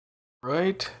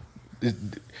Right? This,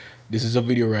 this is a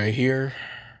video right here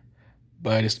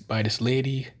by this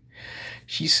lady.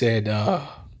 She said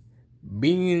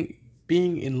being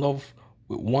being in love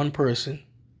with one person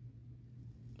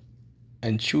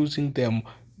and choosing them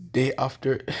day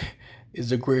after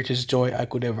is the greatest joy I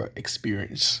could ever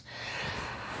experience.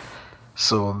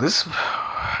 So this,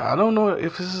 I don't know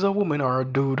if this is a woman or a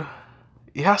dude.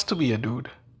 It has to be a dude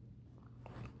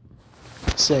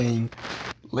saying,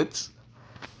 let's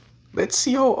let's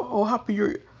see how happy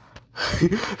you're.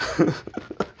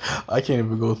 I can't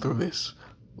even go through this.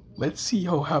 Let's see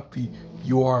how happy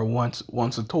you are once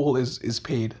the toll is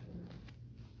paid.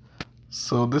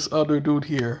 So this other dude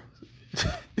here,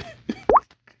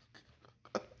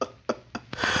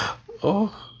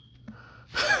 oh,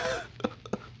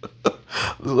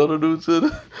 this other dude said,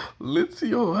 let's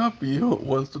see how happy you are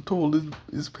once the toll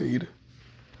is paid.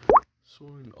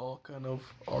 Showing all kind of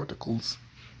articles,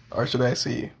 or should I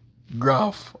say,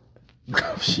 graph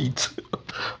sheets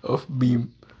of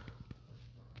Beam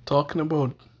talking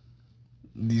about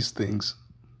these things,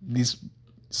 these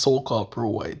so-called pro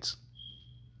whites.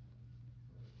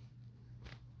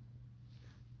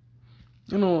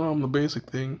 The basic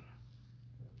thing.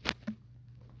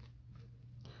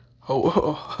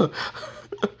 How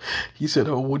he said,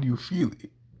 how would you feel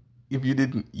if you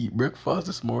didn't eat breakfast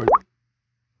this morning?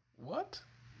 What?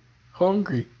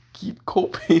 Hungry. Keep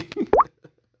coping.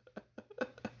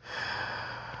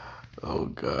 Oh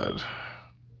God.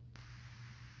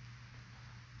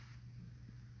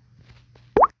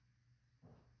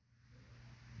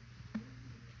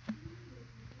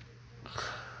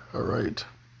 All right.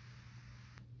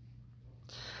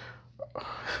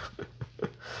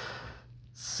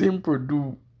 Simper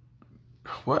do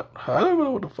what? I don't even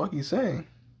know what the fuck he's saying.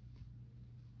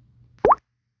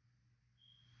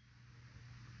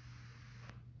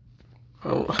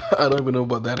 Oh, I don't even know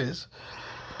what that is.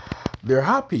 They're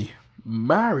happy,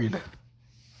 married.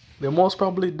 You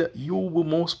will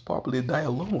most probably die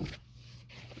alone.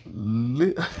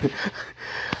 Li-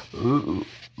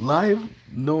 Live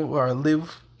know or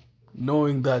live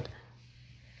knowing that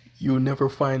you never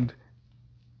find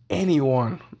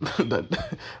anyone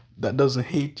that doesn't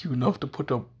hate you enough to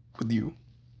put up with you.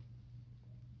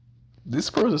 This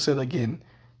person said again,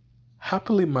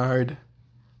 happily married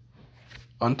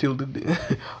until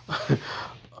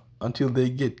until they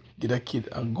get a kid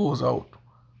and goes out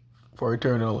for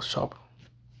eternal shop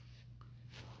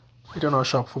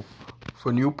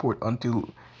for Newport until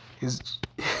his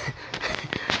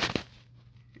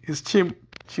his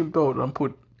chimped out and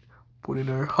put in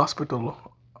a hospital,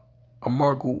 a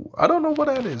morgue. I don't know what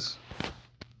that is.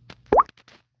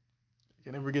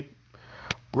 You never get,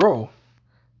 bro.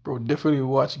 Bro, definitely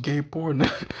watch gay porn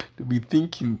to be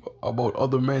thinking about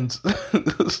other men's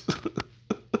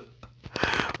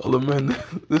other men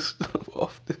this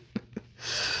often.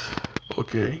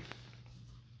 Okay.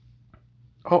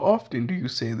 How often do you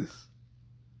say this?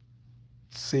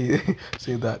 Say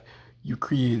that you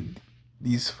create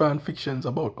these fan fictions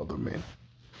about other men.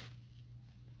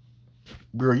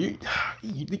 Bro,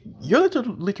 you're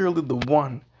literally the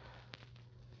one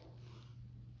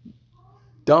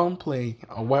downplaying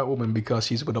a white woman because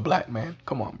she's with a black man.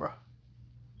 Come on, bro.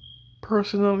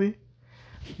 Personally,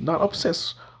 not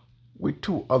obsessed with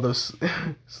two others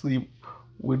sleep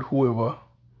with whoever.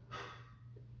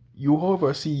 You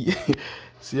however see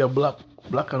a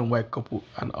black and white couple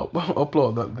and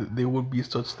applaud that there would be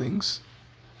such things.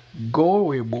 Go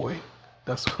away, boy.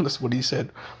 That's what he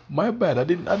said. My bad. I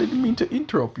didn't mean to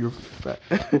interrupt your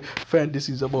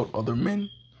fantasies about other men.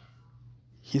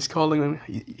 He's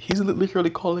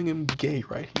literally calling him gay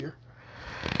right here.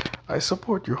 I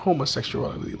support your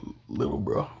homosexuality, little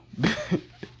bro.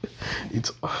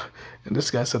 it's and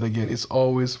this guy said again, it's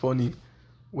always funny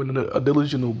when a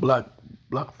delusional black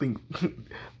thing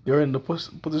they're in the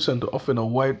position to offend a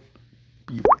white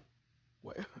people.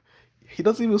 He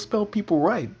doesn't even spell people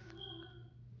right.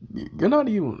 You're not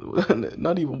even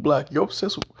not even black. You're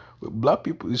obsessed with black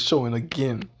people is showing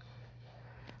again,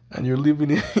 and you're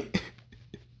living in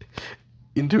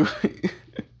into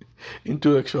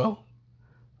intellectual.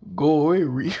 Go away,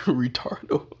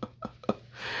 retardo.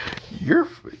 You're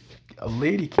a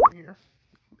lady. Come here.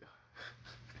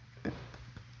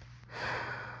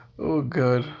 Oh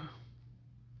God.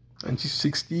 And she's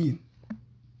 16.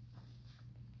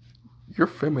 You're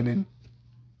feminine.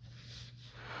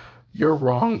 You're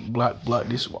wrong, black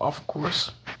this of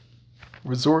course.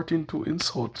 Resorting to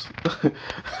insults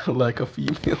like a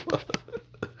female.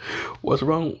 What's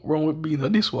wrong with being a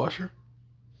dishwasher?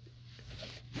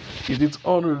 It is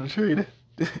honor to trade.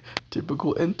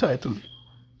 Typical entitled.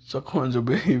 Shakanja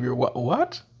behavior.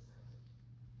 What?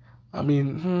 I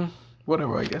mean,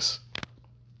 whatever, I guess.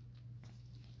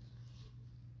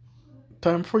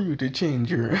 Time for you to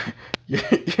change your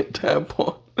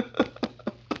tampon.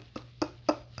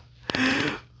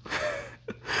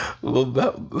 Well,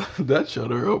 that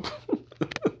shut her up.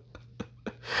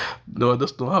 No, I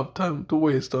just don't have time to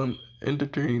waste on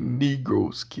entertaining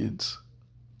Negroes, kids.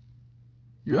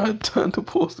 You had time to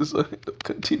post this and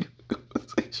continue the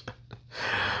conversation.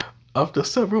 After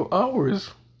several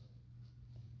hours.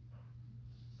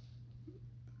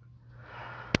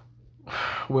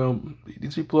 Well,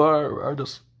 these people are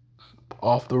just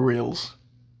off the rails.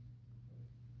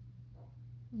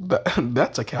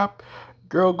 That's a cap.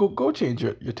 Girl, go change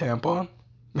your tampon.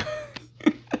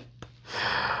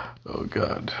 Oh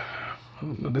God.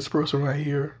 This person right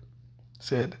here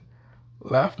said,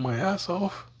 laugh my ass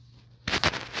off.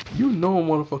 You know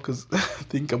motherfuckers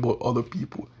think about other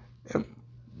people and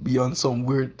be on some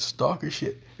weird stalker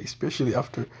shit, especially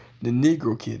after the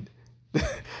Negro kid.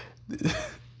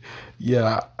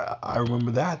 Yeah, I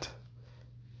remember that.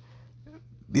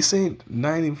 This ain't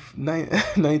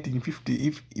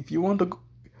 1950. If you want to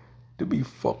be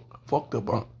fucked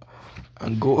up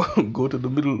and go go to the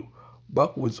middle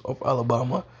backwoods of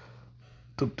Alabama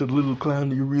to the little clan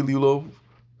you really love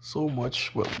so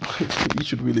much, well, you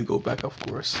should really go back, of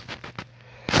course.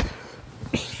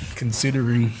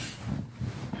 Considering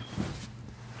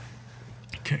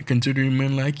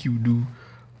men like you do,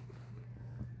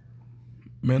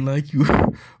 men like you.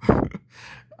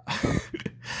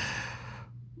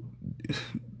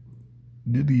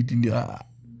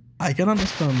 I can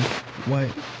understand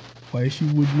why she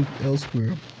would look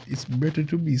elsewhere. It's better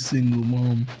to be single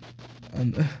mom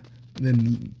and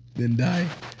than die.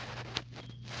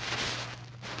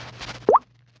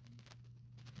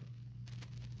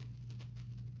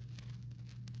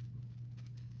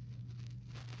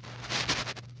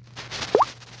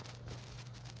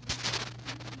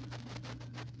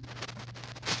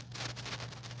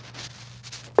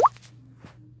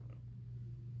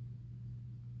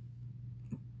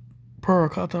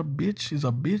 Peracata bitch is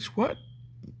a bitch? What?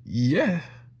 Yeah.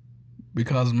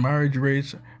 Because marriage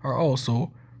rates are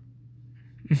also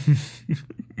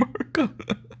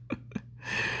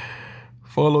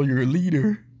follow your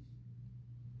leader.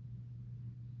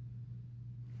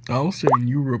 Also in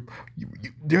Europe,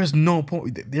 there's no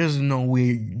point. There's no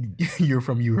way you're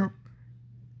from Europe.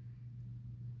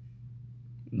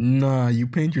 Nah, you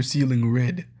paint your ceiling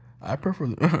red. I prefer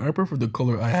the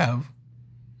color I have.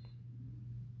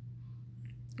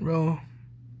 Well,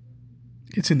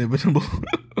 it's inevitable.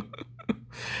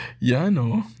 Yeah, I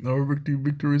know. Our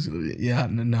victories. Yeah,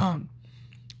 nah.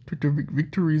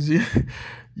 Victories.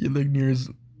 You like nears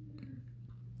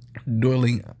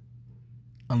dwelling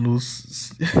and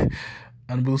was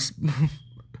and was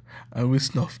and we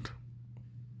snuffed.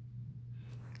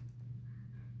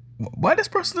 Why this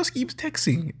person just keeps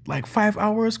texting like 5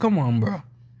 hours? Come on, bro.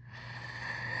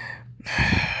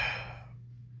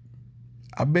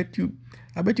 I bet you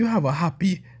have a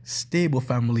happy, stable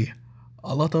family,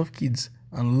 a lot of kids,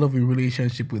 and loving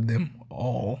relationship with them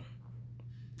all.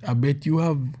 I bet you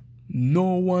have no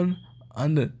one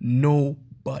and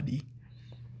nobody,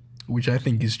 which I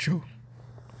think is true.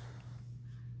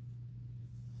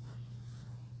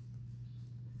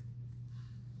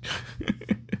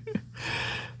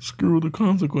 Screw the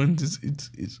consequences.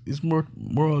 It's more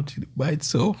morality by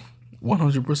itself.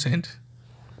 100%.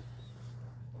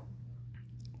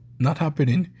 Not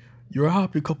happening. You're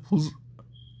happy couples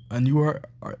and you are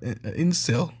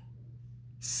incel,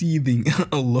 seething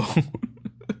alone.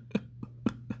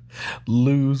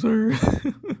 Loser.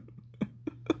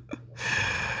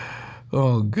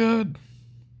 Oh God.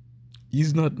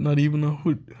 He's not even a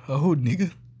hood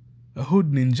nigga. A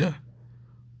hood ninja.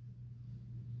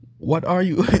 What are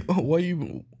you what are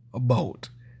you about?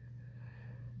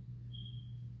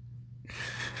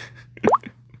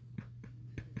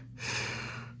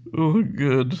 Oh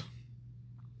God.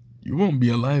 You won't be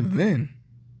alive then.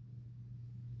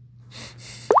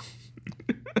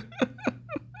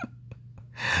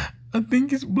 I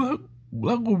think it's black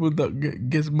woman that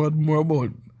gets mad more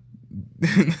about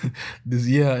this.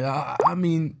 Yeah, I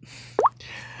mean,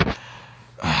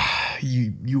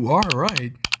 you are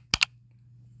right.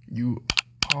 You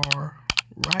are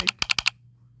right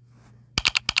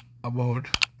about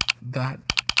that.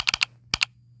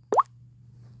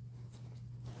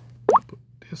 Put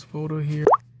this photo here.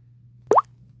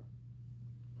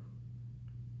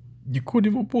 You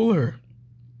couldn't even pull her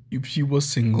if she was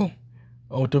single.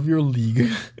 Out of your league.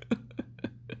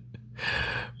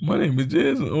 My name is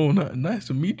Jason. Oh, nice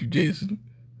to meet you, Jason.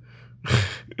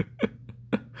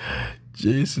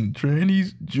 Jason,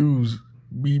 trannies, Jews,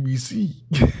 BBC.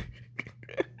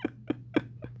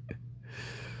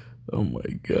 Oh my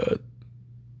god.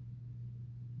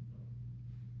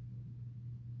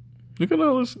 Look at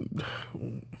all this.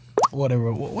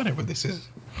 Whatever this is.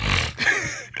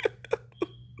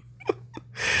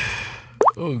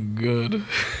 Oh god.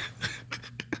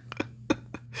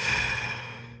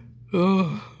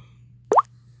 Oh.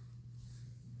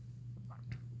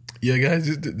 Yeah,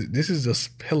 guys, this is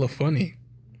just hella funny.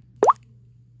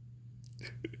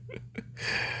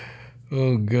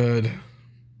 Oh god.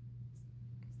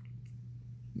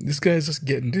 This guy's just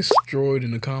getting destroyed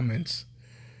in the comments.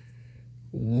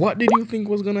 What did you think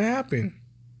was gonna happen?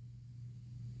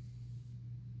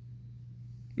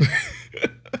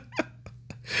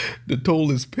 The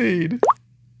toll is paid.